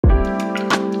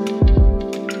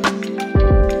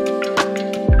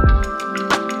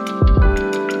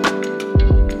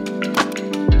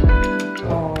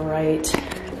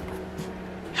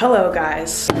Hello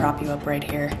guys, prop you up right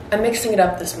here. I'm mixing it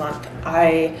up this month.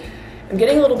 I am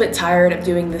getting a little bit tired of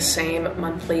doing the same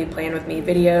monthly plan with me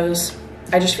videos.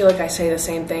 I just feel like I say the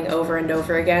same thing over and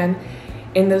over again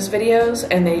in those videos,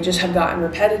 and they just have gotten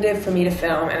repetitive for me to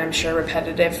film, and I'm sure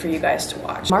repetitive for you guys to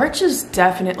watch. March is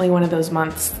definitely one of those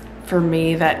months for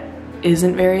me that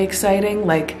isn't very exciting.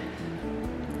 Like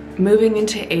moving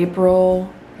into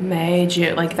April, May,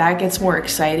 June, like that gets more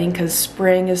exciting because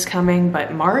spring is coming,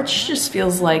 but March just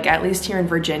feels like, at least here in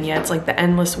Virginia, it's like the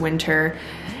endless winter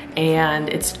and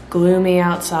it's gloomy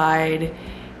outside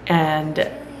and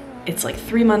it's like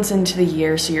 3 months into the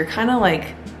year, so you're kind of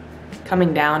like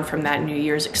coming down from that New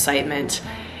Year's excitement,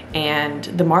 and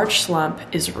the March slump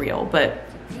is real, but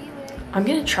I'm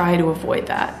gonna try to avoid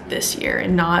that this year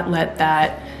and not let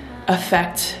that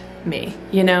affect me.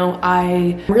 You know,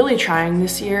 I'm really trying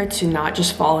this year to not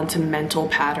just fall into mental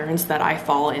patterns that I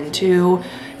fall into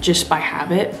just by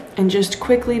habit, and just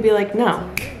quickly be like, no,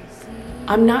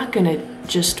 I'm not gonna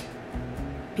just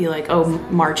be like, oh,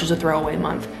 March is a throwaway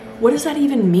month. What does that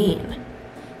even mean?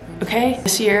 Okay,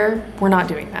 this year, we're not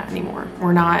doing that anymore.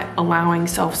 We're not allowing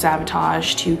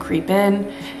self-sabotage to creep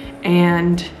in,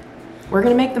 and we're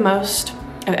gonna make the most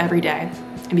of every day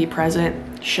and be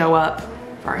present, show up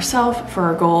for ourselves, for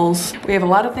our goals. We have a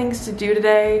lot of things to do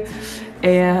today,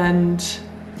 and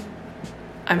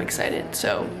I'm excited,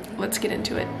 so let's get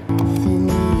into it.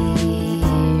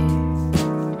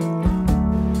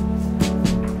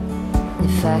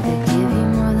 If I could give you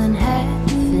more than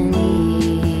half an ear.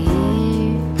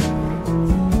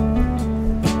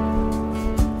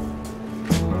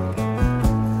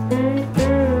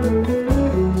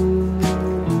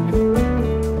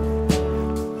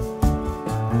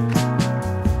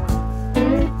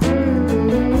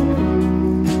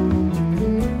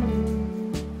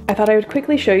 I thought I would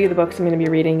quickly show you the books I'm going to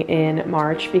be reading in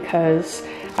March because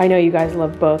I know you guys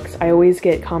love books. I always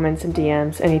get comments and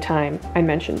DMs anytime I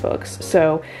mention books.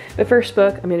 So the first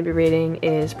book I'm going to be reading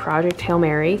is Project Hail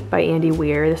Mary by Andy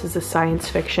Weir. This is a science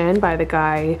fiction by the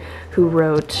guy who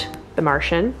wrote The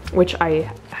Martian, which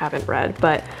I haven't read,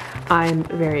 but I'm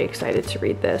very excited to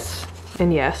read this.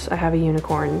 And yes, I have a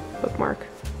unicorn bookmark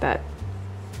that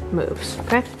moves,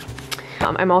 okay?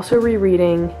 I'm also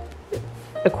rereading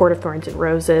A Court of Thorns and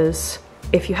Roses.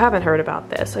 If you haven't heard about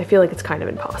this, I feel like it's kind of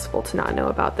impossible to not know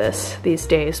about this these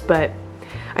days, but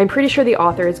I'm pretty sure the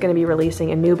author is going to be releasing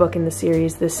a new book in the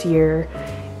series this year,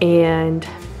 and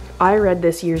I read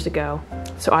this years ago,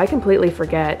 so I completely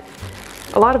forget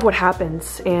a lot of what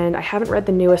happens, and I haven't read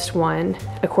the newest one,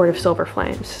 A Court of Silver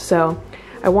Flames, so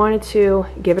I wanted to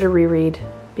give it a reread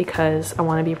because I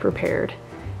want to be prepared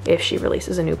if she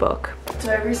releases a new book.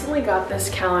 So I recently got this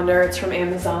calendar, it's from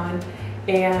Amazon,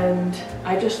 and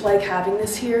I just like having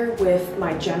this here with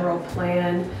my general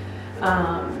plan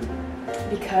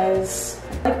because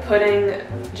I like putting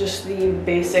just the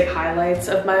basic highlights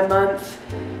of my month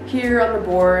here on the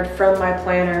board from my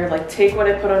planner, like take what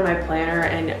I put on my planner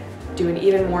and do an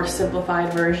even more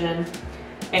simplified version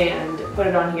and put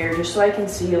it on here just so I can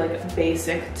see like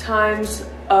basic times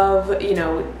of, you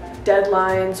know,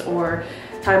 deadlines or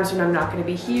times when I'm not going to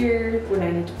be here, when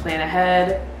I need to plan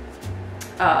ahead.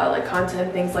 Like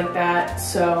content, things like that.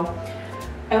 So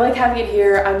I like having it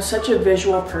here. I'm such a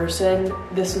visual person.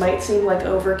 This might seem like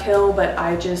overkill, but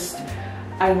I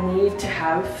need to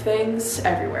have things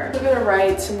everywhere. I'm gonna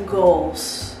write some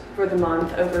goals for the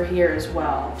month over here as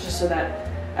well, just so that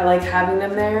I like having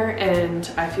them there and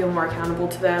I feel more accountable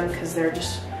to them because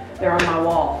they're on my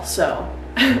wall. So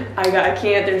I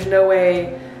can't, there's no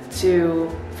way to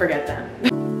forget them.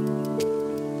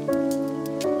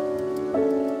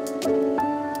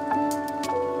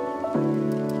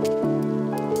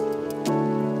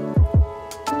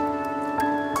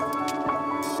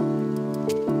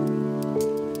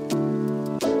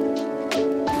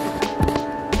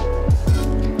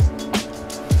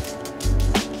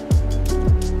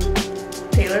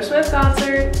 Taylor Swift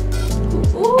concert.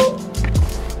 Ooh.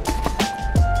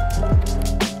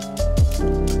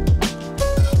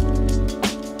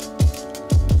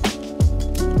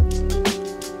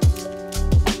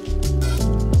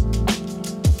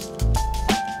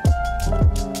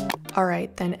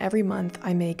 Alright, then every month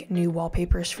I make new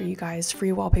wallpapers for you guys,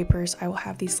 free wallpapers. I will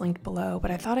have these linked below, but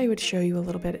I thought I would show you a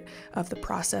little bit of the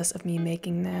process of me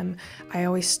making them. I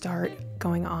always start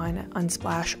going on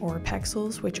Unsplash or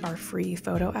Pexels, which are free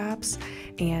photo apps,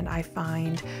 and I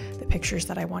find the pictures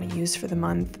that I want to use for the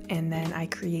month, and then I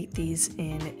create these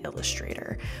in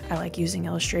Illustrator. I like using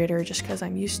Illustrator just because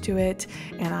I'm used to it,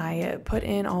 and I put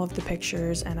in all of the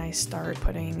pictures and I start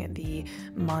putting the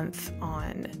month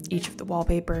on each of the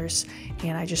wallpapers,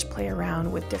 and I just play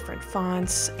around with different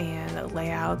fonts and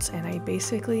layouts, and I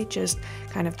basically just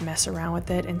kind of mess around with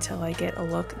it until I get a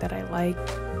look that I like.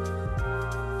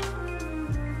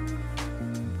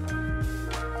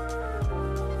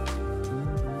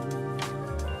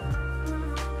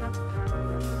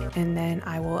 And then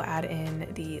I will add in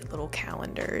the little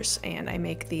calendars, and I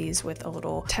make these with a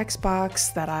little text box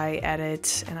that I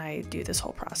edit, and I do this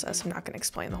whole process. I'm not going to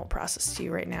explain the whole process to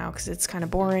you right now because it's kind of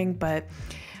boring, but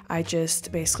I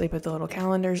just basically put the little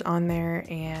calendars on there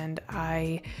and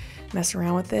I mess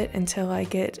around with it until I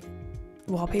get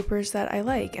wallpapers that I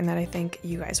like and that I think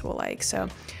you guys will like. So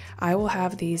I will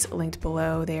have these linked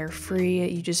below. They are free.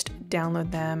 You just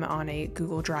download them on a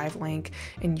Google Drive link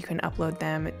and you can upload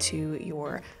them to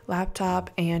your laptop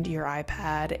and your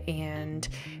iPad, and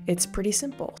it's pretty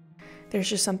simple. There's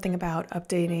just something about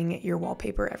updating your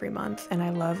wallpaper every month, and I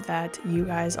love that you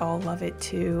guys all love it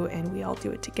too, and we all do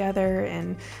it together,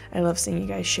 and I love seeing you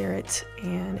guys share it,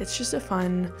 and it's just a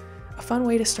fun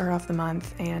way to start off the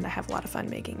month, and I have a lot of fun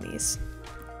making these.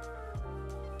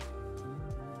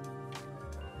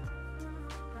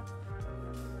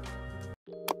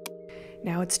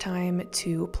 Now it's time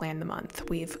to plan the month.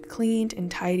 We've cleaned and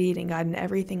tidied and gotten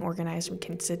everything organized. We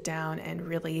can sit down and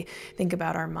really think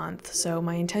about our month. So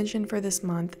my intention for this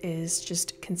month is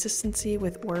just consistency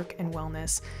with work and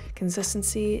wellness.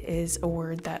 Consistency is a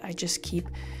word that I just keep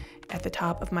at the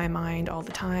top of my mind all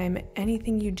the time.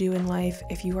 Anything you do in life,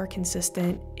 if you are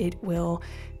consistent, it will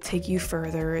take you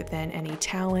further than any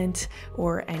talent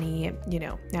or any,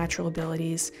 natural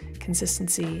abilities.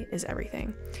 Consistency is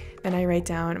everything. Then I write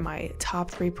down my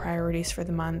top 3 priorities for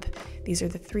the month. These are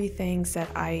the 3 things that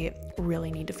I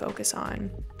really need to focus on.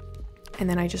 And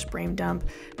then I just brain dump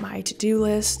my to-do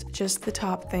list, just the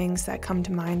top things that come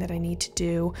to mind that I need to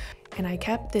do. And I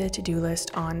kept the to-do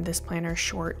list on this planner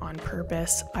short on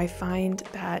purpose. I find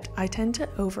that I tend to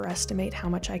overestimate how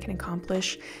much I can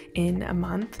accomplish in a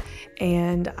month,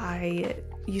 and I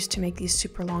used to make these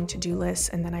super long to-do lists,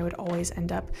 and then I would always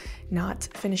end up not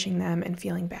finishing them and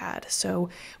feeling bad. So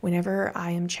whenever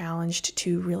I am challenged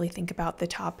to really think about the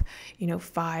top,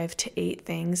 5 to 8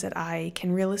 things that I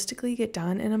can realistically get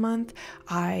done in a month,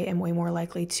 I am way more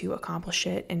likely to accomplish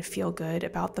it and feel good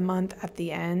about the month at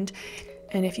the end.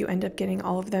 And if you end up getting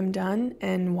all of them done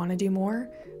and want to do more,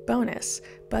 bonus.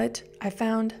 But I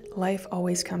found life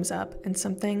always comes up, and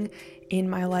something in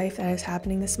my life that is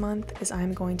happening this month is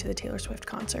I'm going to the Taylor Swift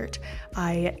concert.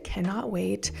 I cannot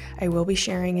wait. I will be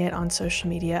sharing it on social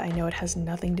media. I know it has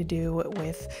nothing to do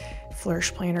with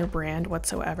Flourish Planner brand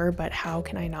whatsoever, but how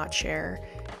can I not share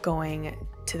going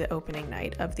to the opening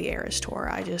night of the Eras tour?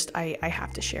 I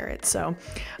have to share it. So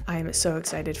I'm so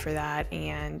excited for that,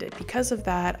 and because of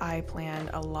that I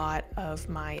planned a lot of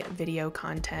my video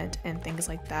content and things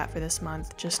like that for this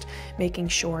month, just making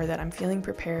sure that I'm feeling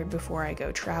prepared before I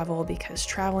go travel, because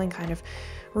traveling kind of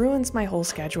ruins my whole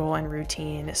schedule and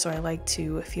routine. So I like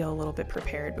to feel a little bit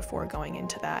prepared before going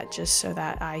into that, just so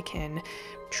that I can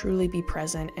truly be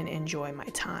present and enjoy my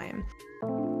time.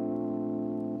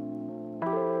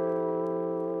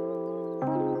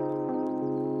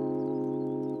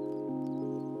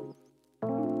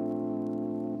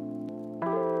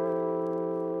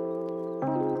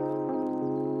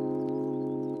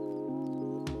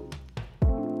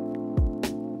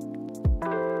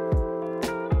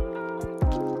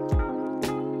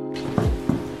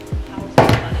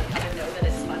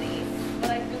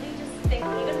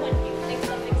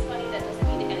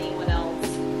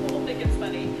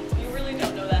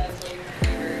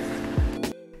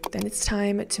 Then it's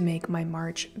time to make my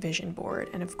March vision board.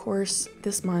 And of course,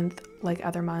 this month, like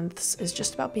other months, is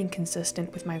just about being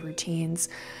consistent with my routines.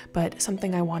 But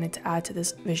something I wanted to add to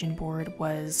this vision board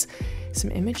was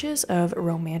some images of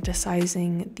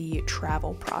romanticizing the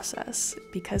travel process.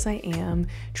 Because I am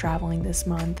traveling this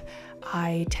month,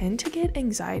 I tend to get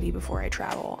anxiety before I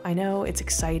travel. I know it's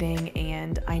exciting,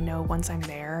 and I know once I'm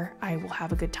there, I will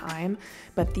have a good time,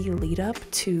 but the lead up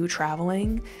to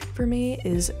traveling for me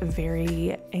is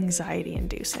very anxiety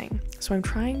inducing. So I'm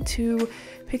trying to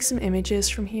pick some images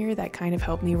from here that kind of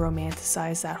help me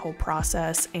romanticize that whole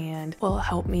process and will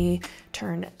help me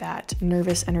turn that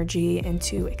nervous energy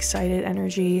into excited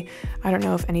energy. I don't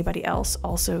know if anybody else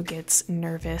also gets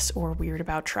nervous or weird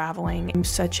about traveling. I'm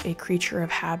such a creature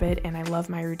of habit, and I love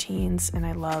my routines and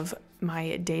I love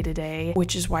my day-to-day,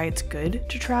 which is why it's good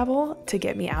to travel, to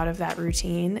get me out of that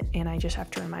routine. And I just have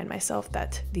to remind myself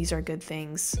that these are good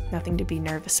things, nothing to be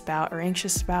nervous about or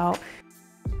anxious about.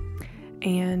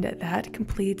 And that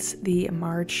completes the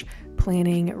March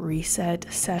planning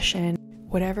reset session.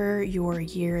 Whatever your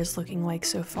year is looking like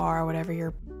so far, whatever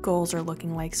your goals are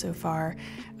looking like so far.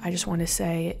 I just want to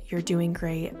say you're doing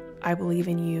great. I believe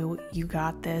in you. You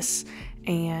got this.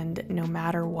 And no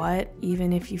matter what,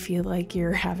 even if you feel like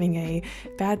you're having a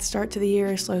bad start to the year,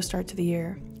 a slow start to the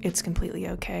year, it's completely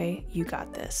okay. You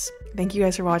got this. Thank you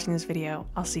guys for watching this video.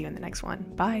 I'll see you in the next one.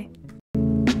 Bye.